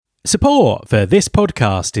Support for this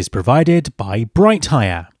podcast is provided by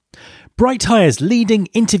BrightHire. BrightHire's leading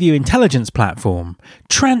interview intelligence platform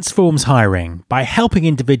transforms hiring by helping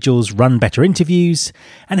individuals run better interviews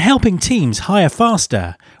and helping teams hire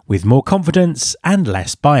faster with more confidence and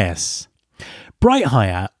less bias.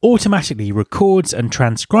 BrightHire automatically records and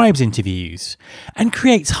transcribes interviews and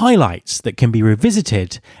creates highlights that can be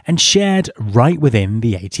revisited and shared right within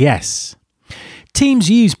the ATS. Teams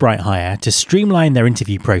use BrightHire to streamline their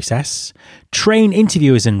interview process, train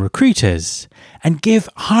interviewers and recruiters, and give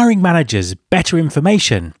hiring managers better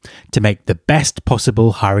information to make the best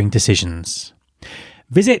possible hiring decisions.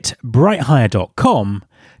 Visit brighthire.com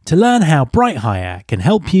to learn how BrightHire can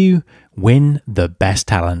help you win the best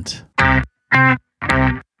talent.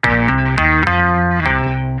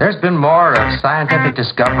 There's been more of scientific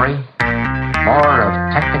discovery, more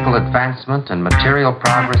of technical advancement and material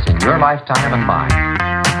progress in your lifetime and mine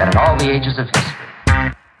than in all the ages of history.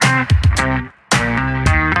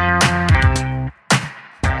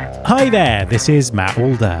 Hi there, this is Matt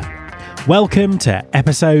Alder. Welcome to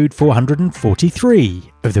episode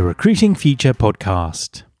 443 of the Recruiting Future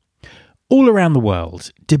podcast. All around the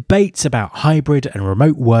world, debates about hybrid and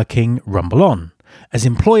remote working rumble on, as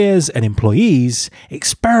employers and employees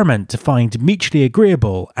experiment to find mutually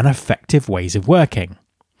agreeable and effective ways of working.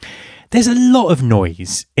 There's a lot of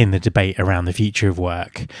noise in the debate around the future of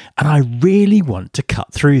work, and I really want to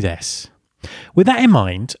cut through this. With that in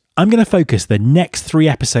mind, I'm going to focus the next 3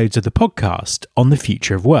 episodes of the podcast on the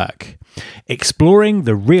future of work, exploring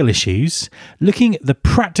the real issues, looking at the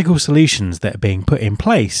practical solutions that are being put in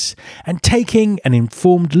place, and taking an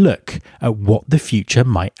informed look at what the future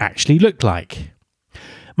might actually look like.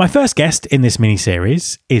 My first guest in this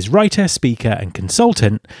mini-series is writer, speaker and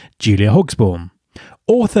consultant Julia Hogsbourne,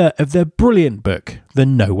 author of the brilliant book The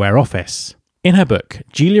Nowhere Office. In her book,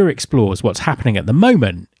 Julia explores what's happening at the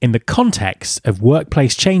moment in the context of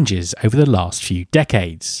workplace changes over the last few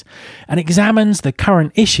decades and examines the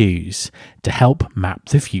current issues to help map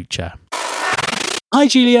the future. Hi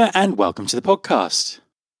Julia, and welcome to the podcast.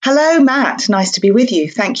 Hello Matt, nice to be with you.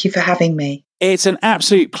 Thank you for having me. It's an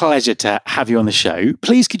absolute pleasure to have you on the show.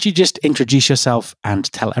 Please could you just introduce yourself and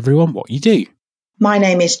tell everyone what you do? My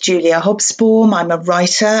name is Julia Hogsbourne. I'm a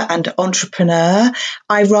writer and entrepreneur.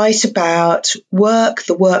 I write about work,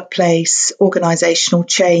 the workplace, organisational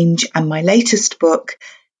change, and my latest book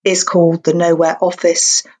is called The Nowhere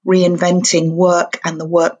Office, Reinventing Work and the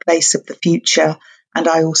Workplace of the Future. And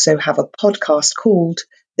I also have a podcast called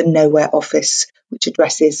The Nowhere Office, which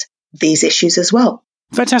addresses these issues as well.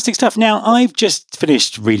 Fantastic stuff. Now, I've just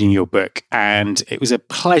finished reading your book and it was a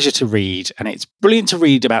pleasure to read, and it's brilliant to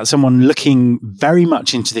read about someone looking very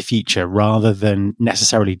much into the future rather than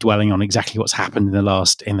necessarily dwelling on exactly what's happened in the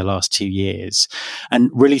last 2 years, and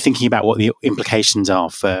really thinking about what the implications are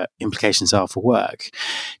for work.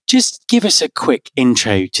 Just give us a quick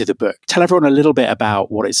intro to the book. Tell everyone a little bit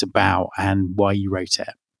about what it's about and why you wrote it.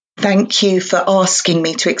 Thank you for asking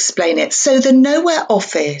me to explain it. So the Nowhere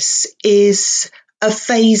Office is a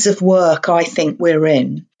phase of work I think we're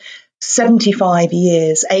in 75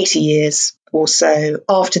 years, 80 years or so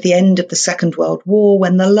after the end of the Second World War,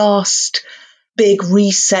 when the last big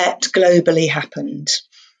reset globally happened.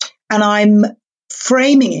 And I'm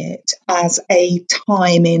framing it as a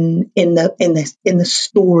time in the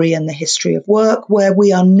story and the history of work where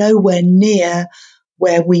we are nowhere near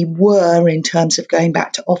where we were in terms of going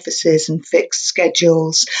back to offices and fixed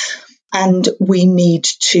schedules. And we need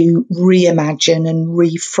to reimagine and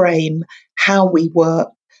reframe how we work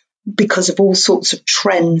because of all sorts of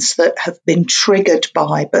trends that have been triggered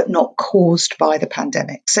by but not caused by the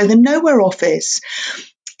pandemic. So the Nowhere Office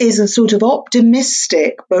is a sort of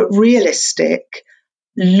optimistic but realistic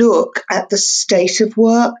look at the state of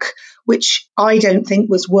work, which I don't think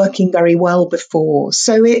was working very well before.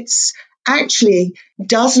 So it's actually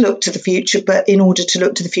does look to the future, but in order to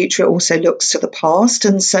look to the future, it also looks to the past.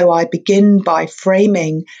 And so I begin by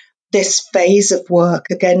framing this phase of work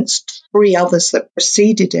against 3 others that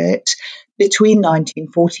preceded it between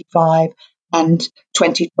 1945 and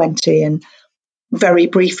 2020. And very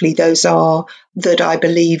briefly, those are that I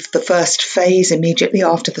believe the first phase immediately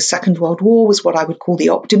after the Second World War was what I would call the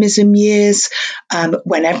optimism years,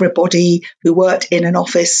 when everybody who worked in an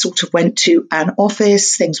office sort of went to an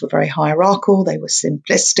office. Things were very hierarchical, they were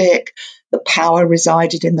simplistic, the power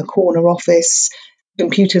resided in the corner office.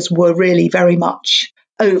 Computers were really very much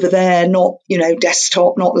over there, not,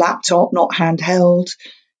 desktop, not laptop, not handheld.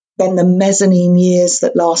 Then the mezzanine years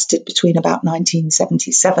that lasted between about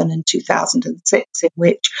 1977 and 2006, in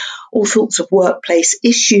which all sorts of workplace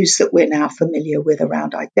issues that we're now familiar with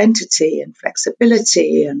around identity and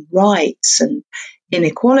flexibility and rights and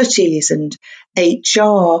inequalities and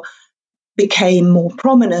HR became more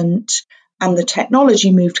prominent, and the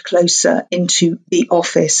technology moved closer into the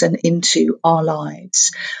office and into our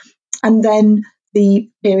lives. And then the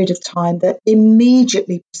period of time that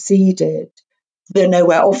immediately preceded the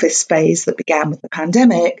nowhere office phase that began with the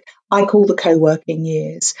pandemic, I call the co-working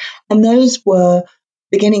years. And those were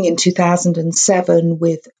beginning in 2007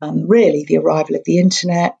 with really the arrival of the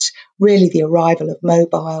internet, really the arrival of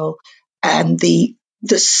mobile, and the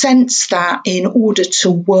sense that in order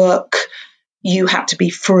to work, you had to be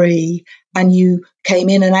free, and you came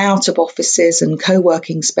in and out of offices, and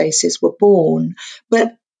co-working spaces were born.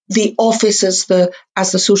 But the office as the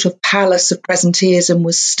sort of palace of presenteeism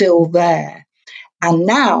was still there. And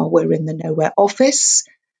now we're in the nowhere office.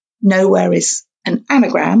 Nowhere is an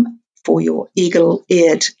anagram, for your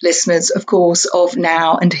eagle-eared listeners, of course, of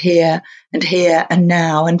now and here and here and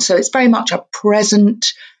now. And so it's very much a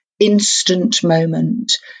present, instant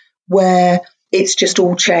moment where it's just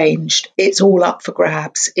all changed. It's all up for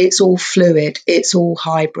grabs. It's all fluid. It's all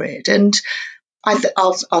hybrid. And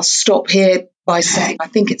I'll stop here by saying I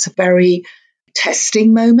think it's a very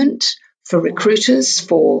testing moment for recruiters,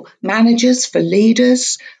 for managers, for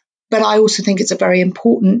leaders. But I also think it's a very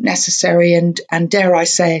important, necessary, and dare I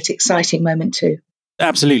say it, exciting moment too.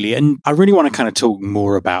 Absolutely. And I really want to kind of talk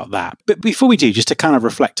more about that. But before we do, just to kind of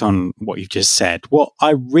reflect on what you've just said, what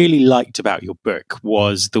I really liked about your book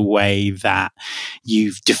was the way that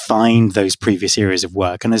you've defined those previous areas of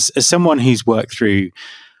work. And as someone who's worked through,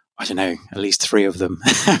 I don't know, at least 3 of them,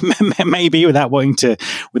 maybe without wanting to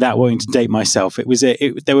date myself,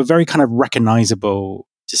 they were very kind of recognizable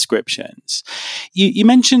descriptions. You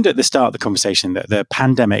mentioned at the start of the conversation that the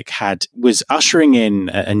pandemic was ushering in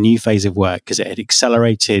a new phase of work because it had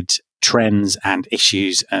accelerated trends and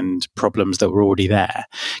issues and problems that were already there.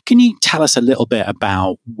 Can you tell us a little bit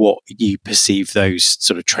about what you perceive those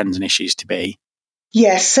sort of trends and issues to be?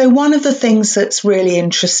 Yes. So one of the things that's really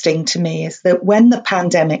interesting to me is that when the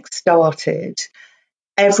pandemic started,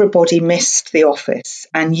 everybody missed the office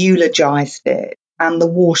and eulogized it and the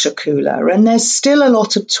water cooler. And there's still a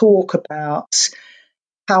lot of talk about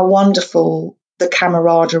how wonderful the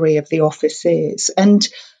camaraderie of the office is. And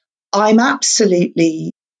I'm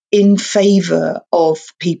absolutely in favour of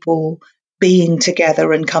people being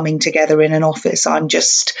together and coming together in an office. I'm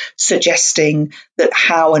just suggesting that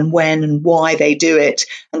how and when and why they do it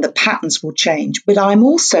and the patterns will change. But I'm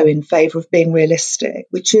also in favour of being realistic,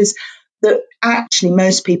 which is that actually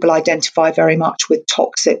most people identify very much with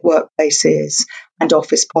toxic workplaces and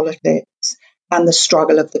office politics and the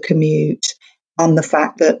struggle of the commute and the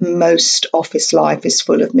fact that most office life is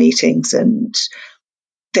full of meetings and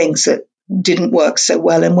things that didn't work so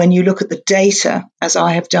well. And when you look at the data, as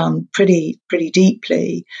I have done pretty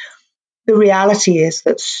deeply, the reality is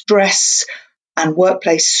that stress and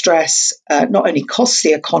workplace stress not only costs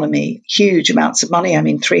the economy huge amounts of money, I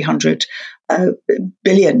mean 300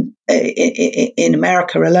 billion in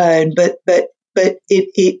America alone, but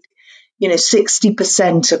it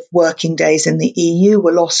 60% of working days in the EU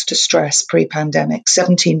were lost to stress pre-pandemic,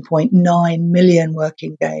 17.9 million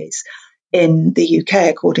working days in the UK,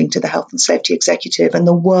 according to the Health and Safety Executive. And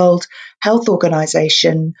the World Health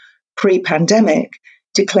Organization pre-pandemic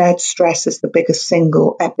declared stress as the biggest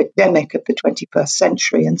single epidemic of the 21st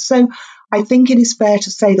century. And so I think it is fair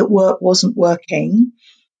to say that work wasn't working,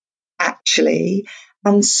 actually.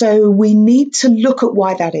 And so we need to look at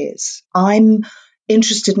why that is. I'm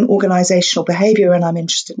interested in organizational behavior and I'm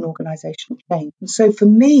interested in organizational change. And so for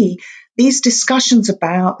me, these discussions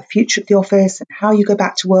about the future of the office and how you go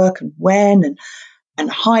back to work and when and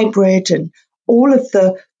hybrid and all of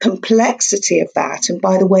the complexity of that. And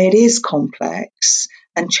by the way, it is complex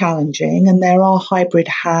and challenging, and there are hybrid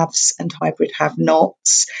haves and hybrid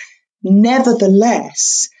have-nots.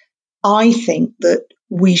 Nevertheless, I think that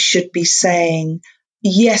we should be saying,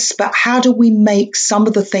 yes, but how do we make some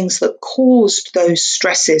of the things that caused those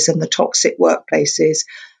stresses and the toxic workplaces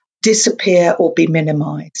disappear or be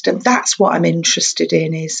minimized? And that's what I'm interested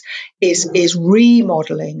in is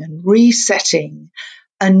remodeling and resetting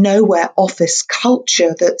a nowhere office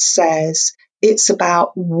culture that says it's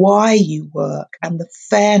about why you work and the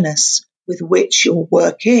fairness with which you're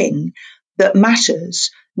working that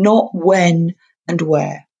matters, not when and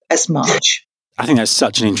where as much. I think that's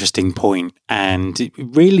such an interesting point, and it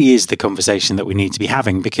really is the conversation that we need to be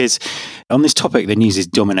having, because on this topic, the news is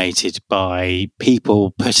dominated by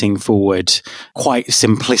people putting forward quite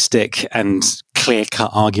simplistic and clear-cut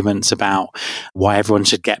arguments about why everyone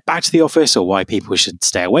should get back to the office or why people should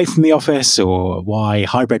stay away from the office or why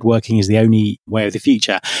hybrid working is the only way of the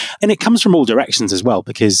future. And it comes from all directions as well,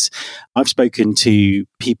 because I've spoken to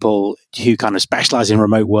people who kind of specialize in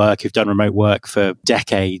remote work, who've done remote work for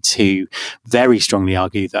decades, who very strongly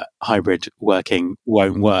argue that hybrid working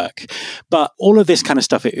won't work. But all of this kind of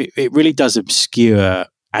stuff, it really does obscure,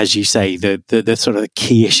 as you say, the sort of the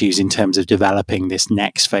key issues in terms of developing this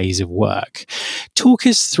next phase of work. Talk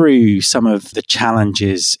us through some of the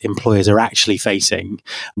challenges employers are actually facing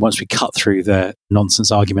once we cut through the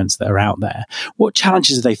nonsense arguments that are out there. What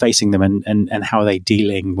challenges are they facing them, and how are they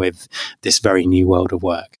dealing with this very new world of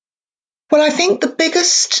work? Well, I think the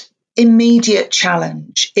biggest immediate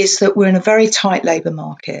challenge is that we're in a very tight labour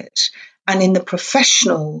market, and in the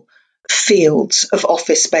professional fields of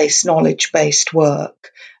office-based, knowledge-based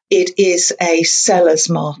work, it is a seller's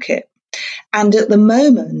market. And at the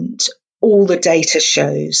moment, all the data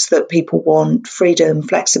shows that people want freedom,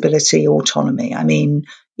 flexibility, autonomy. I mean,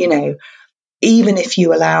 even if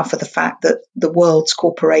you allow for the fact that the world's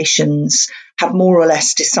corporations have more or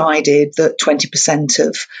less decided that 20%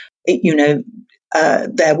 of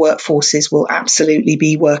their workforces will absolutely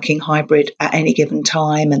be working hybrid at any given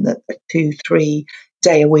time, and that a 2-3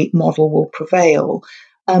 day a week model will prevail.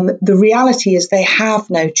 The reality is they have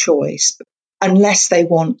no choice unless they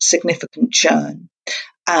want significant churn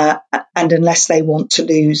and unless they want to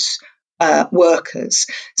lose workers.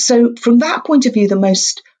 So from that point of view, the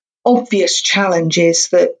most obvious challenge is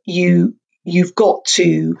that you've got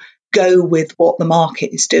to go with what the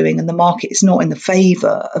market is doing, and the market is not in the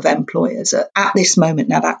favour of employers at this moment.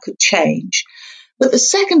 Now, that could change. But the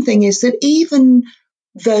second thing is that even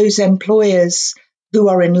those employers who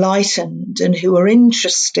are enlightened and who are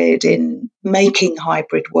interested in making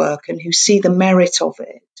hybrid work and who see the merit of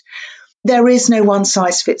it, there is no one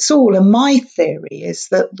size fits all. And my theory is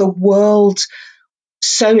that the world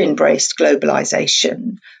so embraced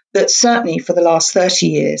globalization that certainly for the last 30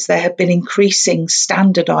 years, there have been increasing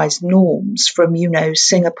standardized norms from,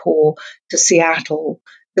 Singapore to Seattle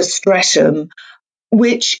to Streatham,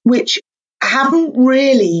 which haven't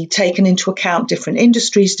really taken into account different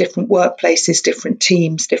industries, different workplaces, different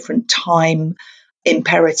teams, different time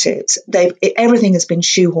imperatives. Everything has been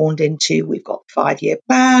shoehorned into, we've got the 5-year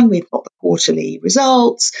plan, we've got the quarterly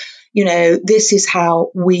results, this is how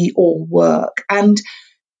we all work. And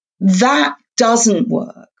that doesn't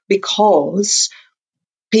work because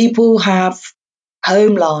people have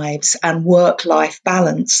home lives and work-life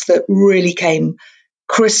balance that really came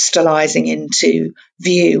crystallizing into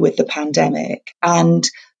view with the pandemic. And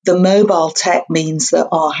the mobile tech means that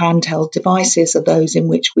our handheld devices are those in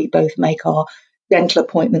which we both make our dental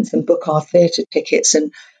appointments and book our theatre tickets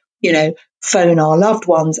and, phone our loved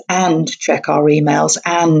ones and check our emails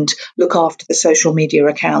and look after the social media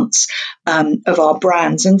accounts of our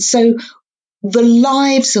brands. And so the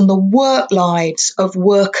lives and the work lives of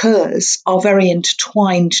workers are very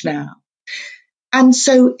intertwined now. And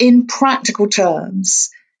so in practical terms,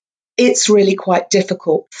 it's really quite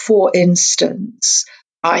difficult. For instance,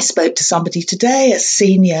 I spoke to somebody today, a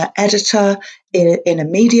senior editor in a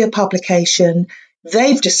media publication.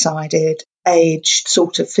 They've decided, aged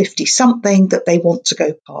sort of 50-something, that they want to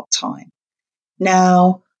go part-time.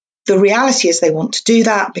 Now, the reality is they want to do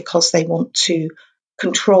that because they want to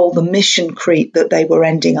control the mission creep that they were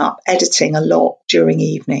ending up editing a lot during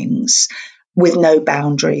evenings with no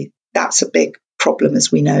boundary. That's a big problem,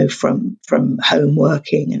 as we know, from home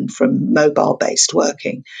working and from mobile-based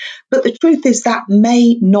working. But the truth is that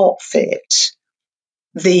may not fit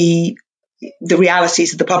the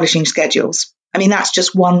realities of the publishing schedules. I mean, that's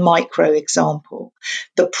just one micro example.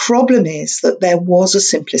 The problem is that there was a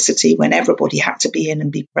simplicity when everybody had to be in and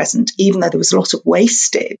be present, even though there was a lot of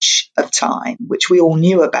wastage of time, which we all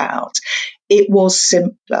knew about. It was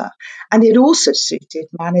simpler. And it also suited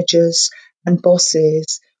managers and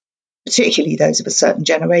bosses, particularly those of a certain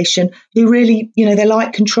generation, who really, they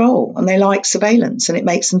like control and they like surveillance, and it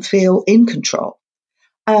makes them feel in control.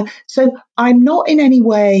 So I'm not in any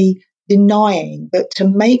way denying that to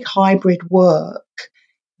make hybrid work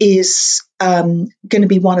is going to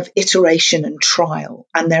be one of iteration and trial,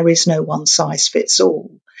 and there is no one size fits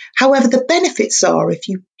all. However, the benefits are, if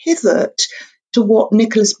you pivot to what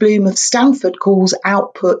Nicholas Bloom of Stanford calls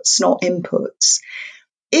outputs, not inputs,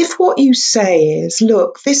 if what you say is,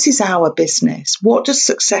 look, this is our business, what does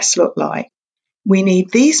success look like? We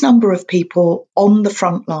need these number of people on the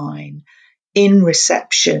front line, in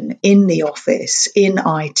reception, in the office, in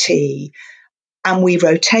IT, and we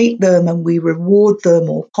rotate them and we reward them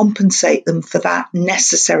or compensate them for that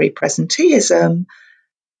necessary presenteeism.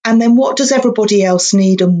 And then what does everybody else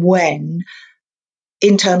need and when?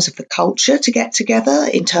 in terms of the culture to get together,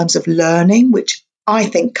 in terms of learning, which I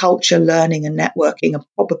think culture, learning and networking are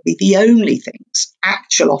probably the only things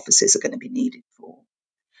actual offices are going to be needed for.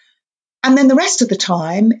 And then the rest of the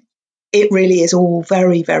time, it really is all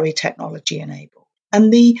very, very technology enabled.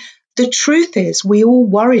 And the truth is, we all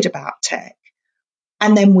worried about tech,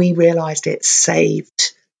 and then we realized it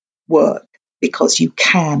saved work, because you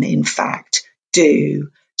can, in fact, do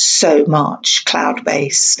so much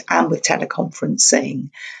cloud-based and with teleconferencing.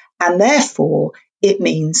 And therefore, it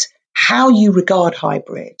means how you regard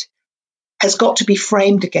hybrid has got to be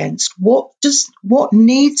framed against what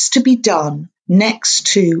needs to be done next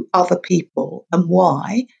to other people and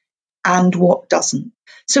why, and what doesn't.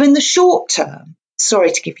 So in the short term,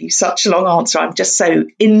 sorry to give you such a long answer, I'm just so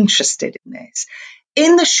interested in this.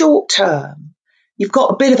 In the short term, you've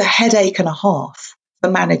got a bit of a headache and a half for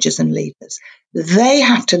managers and leaders. They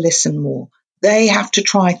have to listen more. They have to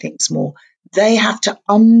try things more. They have to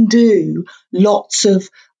undo lots of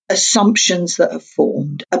assumptions that have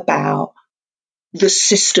formed about the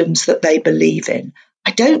systems that they believe in.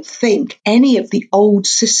 I don't think any of the old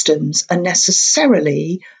systems are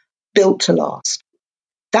necessarily built to last.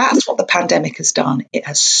 That's what the pandemic has done. It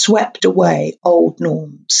has swept away old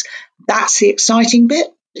norms. That's the exciting bit.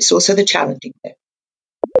 It's also the challenging bit.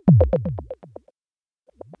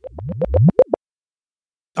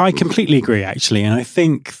 I completely agree, actually. And I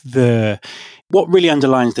think what really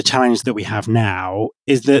underlines the challenge that we have now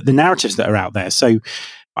is the narratives that are out there. So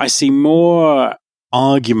I see more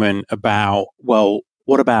argument about, well,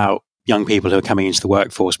 what about young people who are coming into the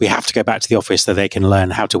workforce? We have to go back to the office so they can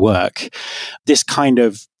learn how to work. This kind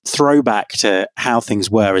of throwback to how things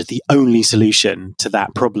were is the only solution to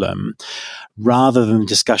that problem, rather than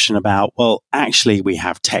discussion about, well, actually, we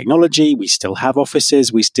have technology, we still have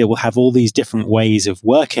offices, we still have all these different ways of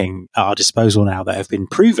working at our disposal now that have been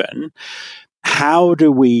proven. How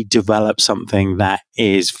do we develop something that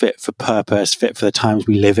is fit for purpose, fit for the times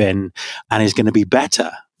we live in, and is going to be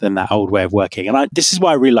better than that old way of working? And this is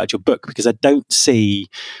why I really liked your book, because I don't see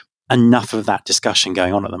enough of that discussion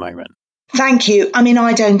going on at the moment. Thank you. I mean,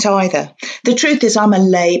 I don't either. The truth is, I'm a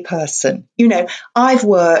lay person. I've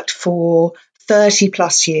worked for 30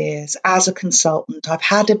 plus years as a consultant. I've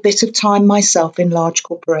had a bit of time myself in large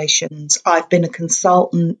corporations. I've been a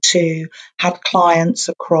consultant to have clients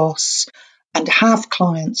across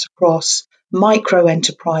micro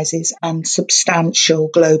enterprises and substantial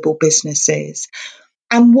global businesses.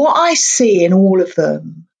 And what I see in all of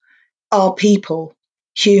them are people,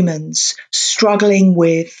 humans, struggling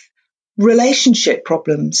with relationship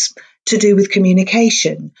problems to do with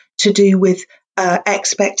communication, to do with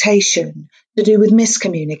expectation, to do with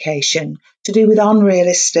miscommunication, to do with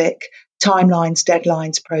unrealistic timelines,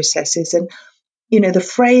 deadlines, processes. And, the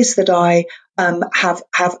phrase that I have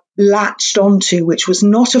latched onto, which was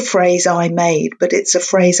not a phrase I made, but it's a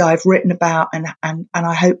phrase I've written about and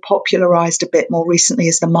I hope popularized a bit more recently,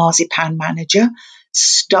 is the marzipan manager,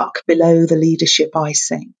 stuck below the leadership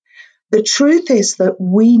icing. The truth is that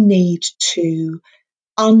we need to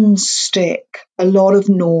unstick a lot of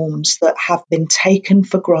norms that have been taken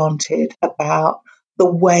for granted about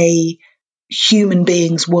the way human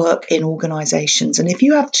beings work in organizations. And if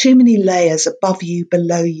you have too many layers above you,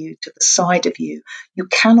 below you, to the side of you, you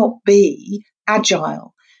cannot be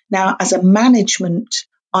agile. Now, as a management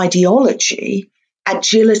ideology,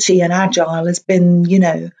 agility and agile has been,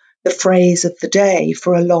 the phrase of the day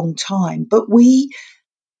for a long time. But we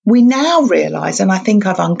now realize, and I think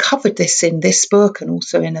I've uncovered this in this book and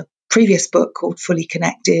also in a previous book called Fully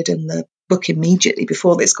Connected, and the book immediately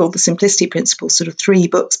before this called The Simplicity Principle, sort of 3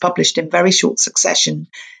 books published in very short succession,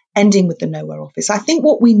 ending with the Nowhere Office. I think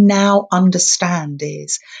what we now understand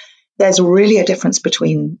is there's really a difference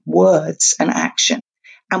between words and action.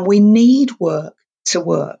 And we need work to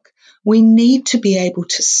work. We need to be able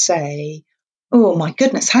to say, oh my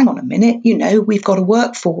goodness, hang on a minute, we've got a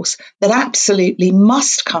workforce that absolutely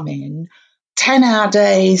must come in 10-hour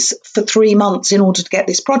days for 3 months in order to get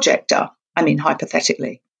this project done. I mean,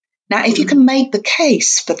 hypothetically. Now, if you can make the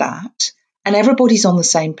case for that, and everybody's on the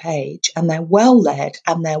same page, and they're well led,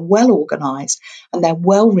 and they're well organized, and they're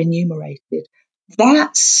well remunerated,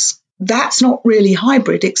 that's not really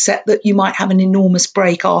hybrid, except that you might have an enormous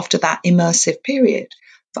break after that immersive period.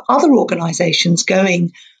 For other organizations,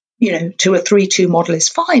 going to a 3-2 model is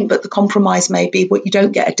fine, but the compromise may be, well, you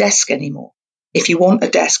don't get a desk anymore. If you want a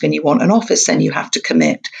desk and you want an office, then you have to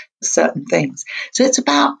commit to certain things. So it's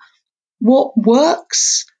about what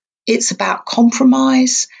works. It's about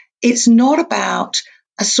compromise. It's not about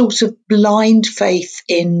a sort of blind faith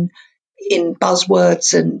in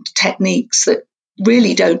buzzwords and techniques that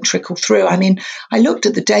really don't trickle through. I mean, I looked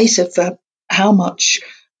at the data for how much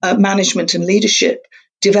management and leadership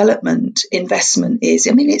development investment is.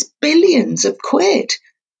 I mean, it's billions of quid.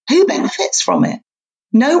 Who benefits from it?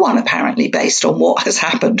 No one, apparently, based on what has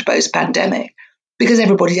happened post-pandemic, because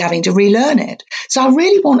everybody's having to relearn it. So I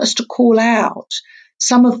really want us to call out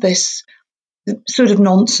some of this sort of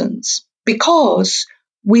nonsense, because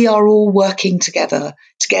we are all working together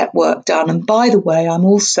to get work done. And by the way, I'm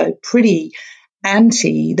also pretty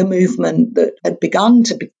anti the movement that had begun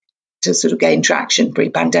to sort of gain traction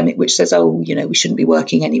pre-pandemic, which says, oh, we shouldn't be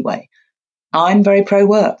working anyway. I'm very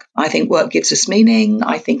pro-work. I think work gives us meaning.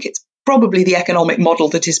 I think it's probably the economic model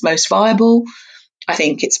that is most viable. I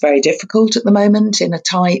think it's very difficult at the moment in a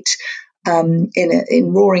tight,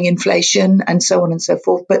 in roaring inflation and so on and so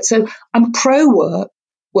forth. But so I'm pro-work,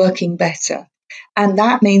 working better. And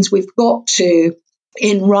that means we've got to,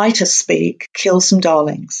 in writer speak, kill some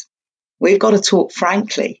darlings. We've got to talk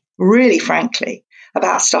frankly, really frankly,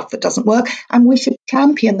 about stuff that doesn't work. And we should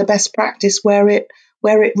champion the best practice where it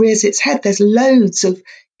rears its head. There's loads of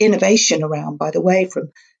innovation around, by the way,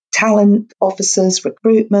 from talent officers,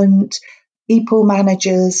 recruitment, people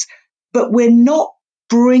managers, but we're not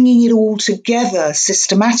bringing it all together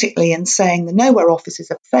systematically and saying the Nowhere Office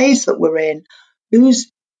is a phase that we're in,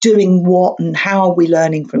 who's doing what and how are we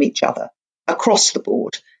learning from each other across the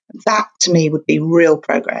board. That, to me, would be real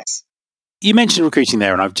progress. You mentioned recruiting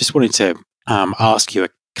there, and I just wanted to ask you a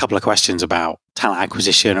couple of questions about talent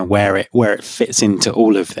acquisition and where it fits into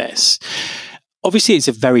all of this. Obviously, it's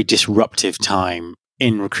a very disruptive time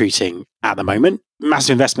in recruiting at the moment.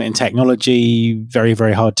 Massive investment in technology, very,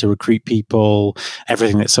 very hard to recruit people,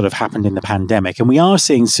 everything that sort of happened in the pandemic. And we are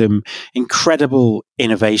seeing some incredible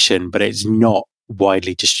innovation, but it's not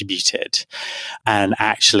widely distributed. And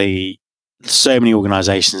actually, so many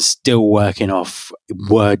organizations still working off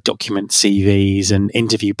Word document CVs and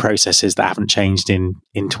interview processes that haven't changed in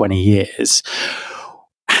 20 years.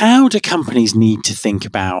 How do companies need to think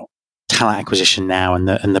about talent acquisition now and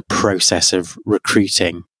the process of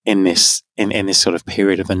recruiting in this sort of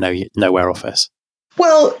period of the Nowhere Office?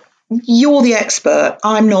 Well, you're the expert.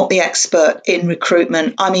 I'm not the expert in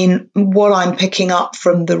recruitment. I mean, what I'm picking up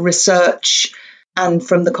from the research and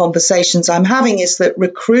from the conversations I'm having is that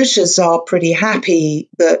recruiters are pretty happy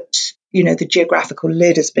that, the geographical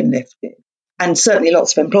lid has been lifted. And certainly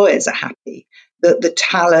lots of employers are happy that the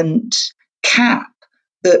talent cap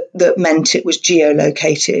that meant it was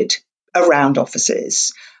geolocated around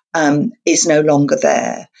offices is no longer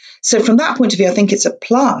there. So from that point of view, I think it's a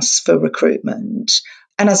plus for recruitment.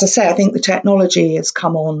 And as I say, I think the technology has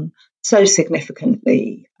come on so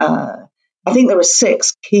significantly. I think there are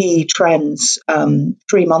 6 key trends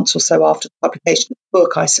 3 months or so after the publication of the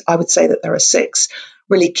book. I would say that there are 6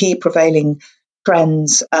 really key prevailing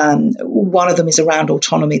trends. One of them is around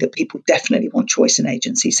autonomy, that people definitely want choice in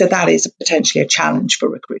agency. So that is potentially a challenge for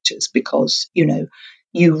recruiters because,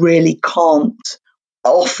 you really can't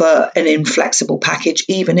offer an inflexible package,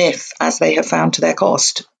 even if, as they have found to their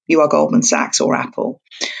cost, you are Goldman Sachs or Apple.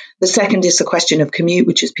 The second is the question of commute,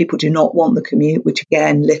 which is people do not want the commute, which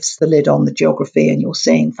again lifts the lid on the geography. And you're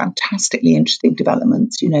seeing fantastically interesting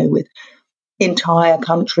developments, with entire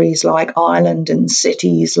countries like Ireland and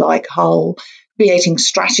cities like Hull creating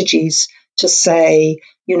strategies to say,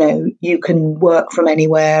 you can work from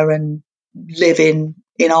anywhere and live in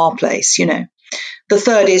our place, The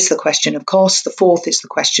third is the question of cost. The fourth is the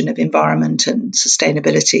question of environment and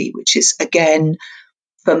sustainability, which is, again,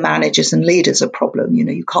 for managers and leaders a problem.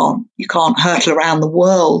 You can't hurtle around the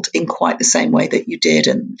world in quite the same way that you did,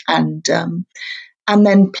 and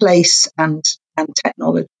then place and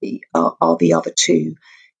technology are the other 2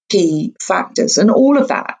 key factors, and all of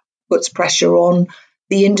that puts pressure on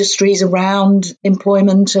the industries around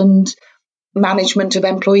employment and management of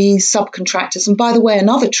employees, subcontractors. And by the way,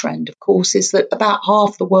 another trend, of course, is that about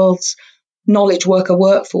half the world's knowledge worker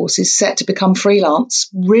workforce is set to become freelance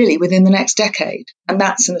really within the next decade. And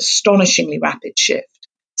that's an astonishingly rapid shift.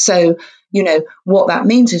 So, what that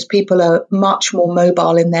means is people are much more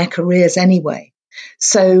mobile in their careers anyway.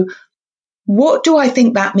 So what do I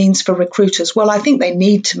think that means for recruiters? Well, I think they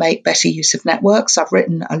need to make better use of networks. I've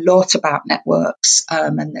written a lot about networks,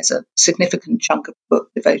 and there's a significant chunk of the book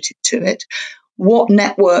devoted to it. What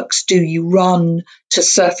networks do you run to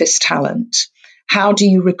surface talent? How do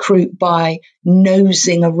you recruit? By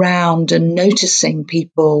nosing around and noticing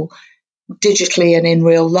people digitally and in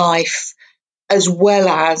real life, as well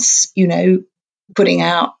as, putting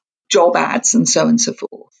out job ads and so on and so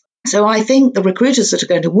forth. So I think the recruiters that are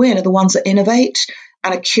going to win are the ones that innovate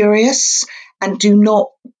and are curious and do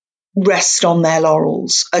not rest on their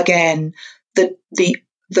laurels. Again, the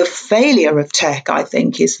The failure of tech, I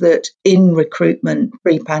think, is that in recruitment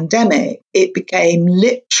pre-pandemic, it became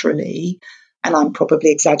literally, and I'm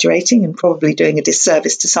probably exaggerating and probably doing a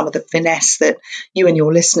disservice to some of the finesse that you and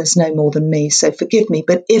your listeners know more than me, so forgive me.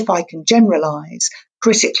 But if I can generalize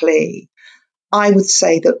critically, I would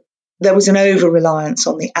say that there was an over-reliance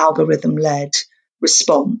on the algorithm-led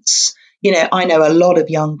response. I know a lot of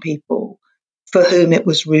young people for whom it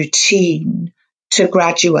was routine to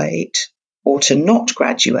graduate or to not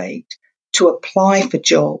graduate, to apply for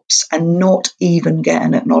jobs and not even get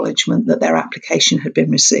an acknowledgement that their application had been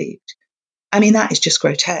received. I mean, that is just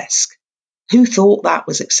grotesque. Who thought that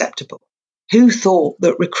was acceptable? Who thought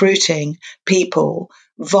that recruiting people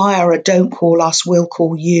via a don't call us, we'll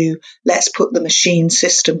call you, let's put the machine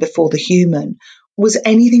system before the human was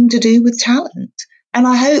anything to do with talent? And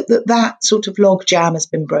I hope that sort of log jam has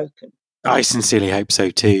been broken. I sincerely hope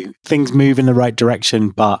so too. Things move in the right direction,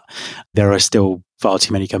 but there are still far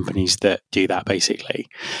too many companies that do that, basically.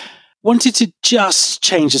 Wanted to just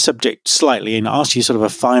change the subject slightly and ask you sort of a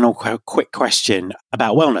final quick question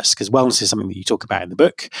about wellness, because wellness is something that you talk about in the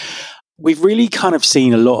book. We've really kind of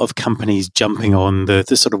seen a lot of companies jumping on the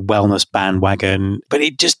sort of wellness bandwagon, but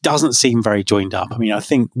it just doesn't seem very joined up. I mean, I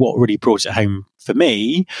think what really brought it home for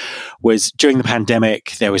me was during the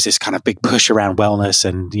pandemic, there was this kind of big push around wellness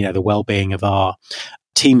and, the well-being of our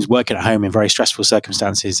teams working at home in very stressful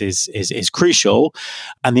circumstances is crucial.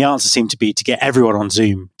 And the answer seemed to be to get everyone on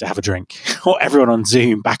Zoom to have a drink, or everyone on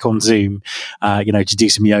Zoom, back on Zoom, to do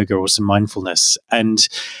some yoga or some mindfulness. And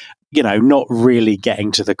not really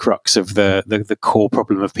getting to the crux of the core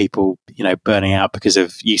problem of people, burning out because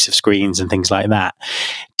of use of screens and things like that.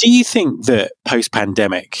 Do you think that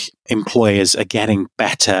post-pandemic employers are getting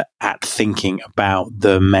better at thinking about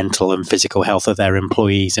the mental and physical health of their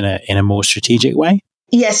employees in a more strategic way?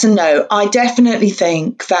 Yes and no. I definitely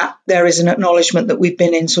think that there is an acknowledgement that we've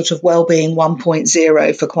been in sort of wellbeing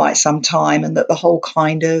 1.0 for quite some time, and that the whole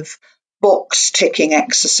kind of box ticking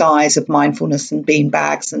exercise of mindfulness and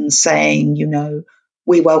beanbags and saying,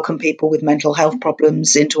 we welcome people with mental health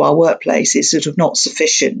problems into our workplace is sort of not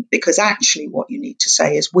sufficient, because actually what you need to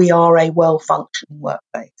say is we are a well-functioning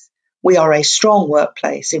workplace. We are a strong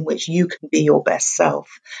workplace in which you can be your best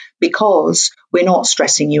self, because we're not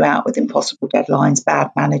stressing you out with impossible deadlines,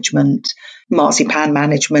 bad management, marzipan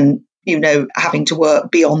management, having to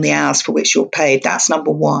work beyond the hours for which you're paid. That's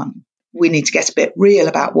number one. We need to get a bit real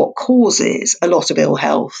about what causes a lot of ill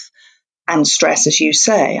health and stress, as you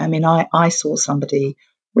say. I mean, I saw somebody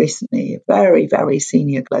recently, a very, very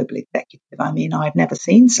senior global executive. I mean, I've never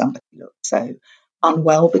seen somebody look so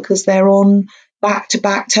unwell because they're on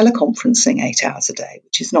back-to-back teleconferencing 8 hours a day,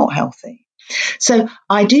 which is not healthy. So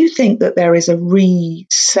I do think that there is a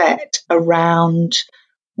reset around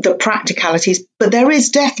the practicalities, but there is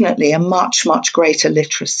definitely a much, much greater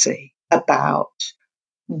literacy about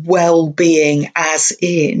well-being, as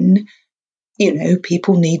in,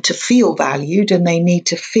 people need to feel valued and they need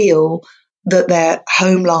to feel that their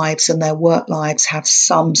home lives and their work lives have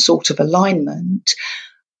some sort of alignment.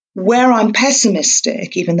 Where I'm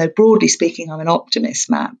pessimistic, even though broadly speaking I'm an optimist,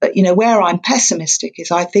 Matt, but where I'm pessimistic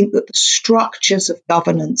is I think that the structures of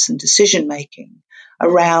governance and decision making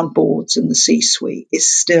around boards and the C-suite is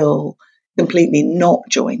still completely not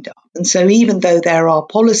joined up. And so even though there are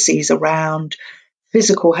policies around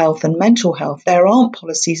physical health and mental health, there aren't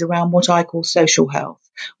policies around what I call social health,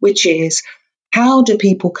 which is how do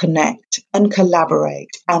people connect and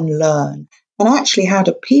collaborate and learn? And actually, how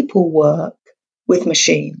do people work with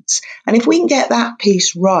machines? And if we can get that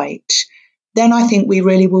piece right, then I think we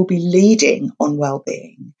really will be leading on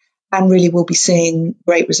well-being and really will be seeing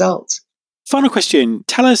great results. Final question.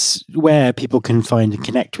 Tell us where people can find and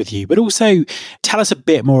connect with you, but also tell us a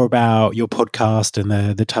bit more about your podcast and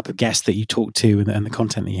the type of guests that you talk to and the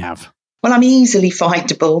content that you have. Well, I'm easily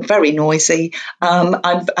findable, very noisy. I'm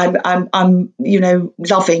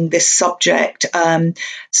loving this subject.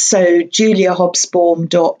 So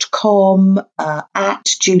juliahobsbawm.com, at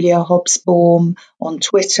Julia Hobsbawm on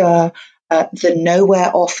Twitter,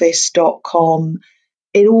 thenowhereoffice.com.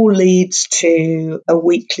 It all leads to a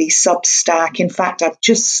weekly Substack. In fact, I've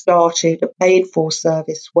just started a paid-for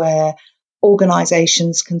service where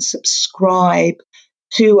organizations can subscribe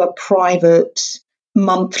to a private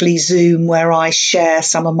monthly Zoom where I share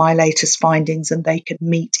some of my latest findings, and they can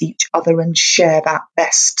meet each other and share that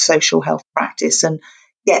best social health practice and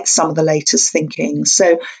get some of the latest thinking.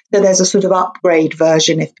 So there's a sort of upgrade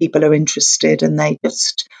version if people are interested, and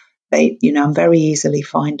I'm very easily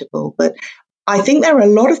findable. But I think there are a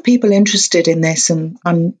lot of people interested in this, and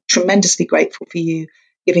I'm tremendously grateful for you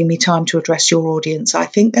giving me time to address your audience. I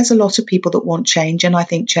think there's a lot of people that want change, and I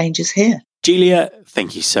think change is here. Julia,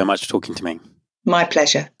 thank you so much for talking to me. My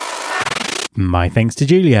pleasure. My thanks to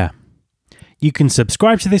Julia. You can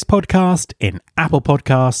subscribe to this podcast in Apple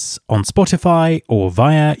Podcasts, on Spotify, or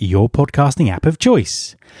via your podcasting app of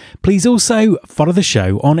choice. Please also follow the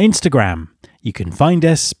show on Instagram. You can find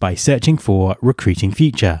us by searching for Recruiting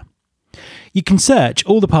Future. You can search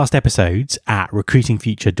all the past episodes at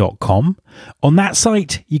recruitingfuture.com. On that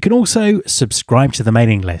site, you can also subscribe to the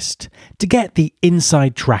mailing list to get the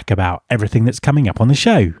inside track about everything that's coming up on the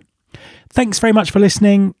show. Thanks very much for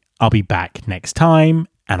listening. I'll be back next time,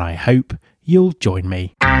 and I hope you'll join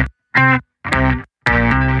me.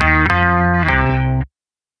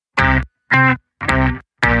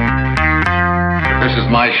 This is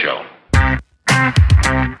my show.